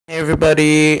Hey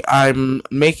everybody, I'm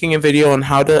making a video on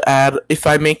how to add, if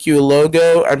I make you a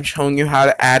logo, I'm showing you how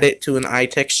to add it to an eye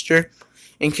texture,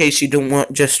 in case you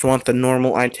don't just want the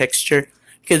normal eye texture,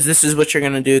 because this is what you're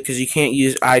going to do, because you can't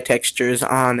use eye textures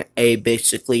on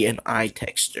basically an eye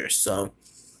texture. So,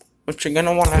 what you're going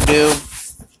to want to do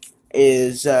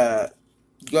is,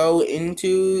 go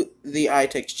into the eye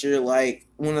texture, like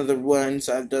one of the ones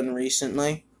I've done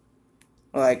recently,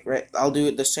 like, I'll do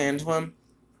it the sand one.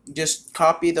 Just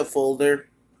copy the folder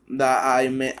that I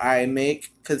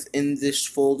make, because in this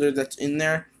folder that's in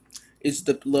there is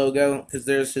the logo, because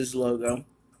there's his logo.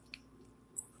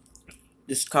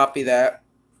 Just copy that,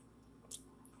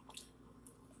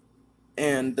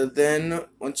 and then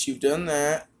once you've done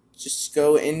that, just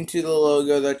go into the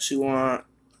logo that you want.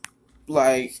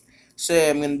 Like, say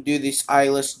I'm gonna do this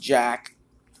eyeless Jack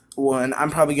one.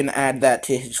 I'm probably gonna add that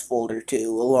to his folder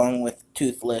too, along with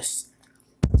toothless.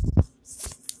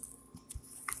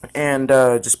 And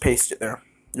just paste it there.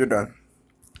 You're done.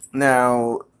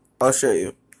 Now, I'll show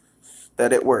you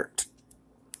that it worked.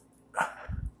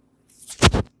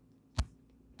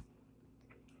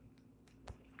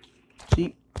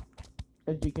 See,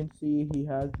 as you can see, he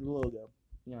has the logo.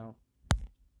 Now,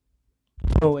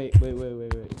 oh wait. Sorry, that's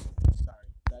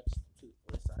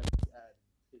toothless. I add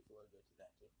his logo to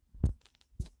that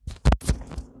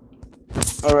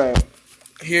too. Alright,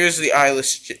 here's the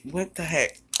eyeless. What the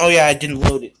heck? Oh yeah, I didn't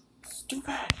load it.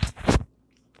 Stupid.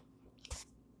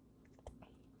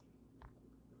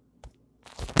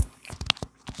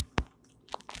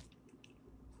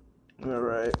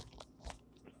 Alright.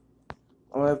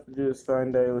 All I have to do is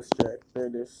find eyeless Jack. There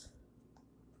it is.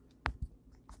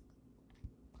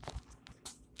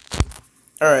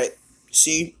 Alright,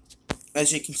 see?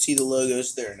 As you can see, the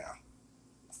logo's there now.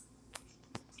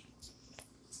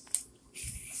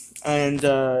 And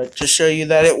to show you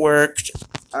that it worked,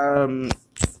 I'm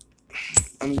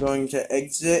going to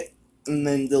exit and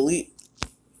then delete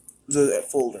the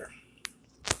folder.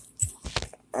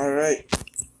 Alright.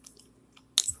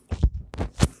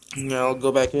 Now I'll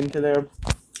go back into there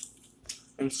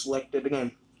and select it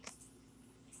again.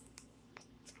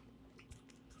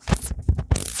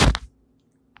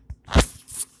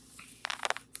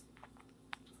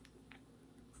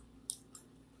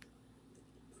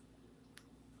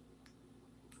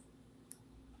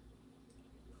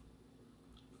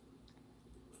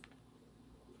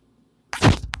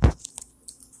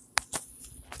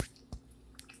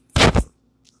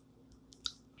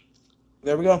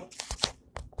 There we go.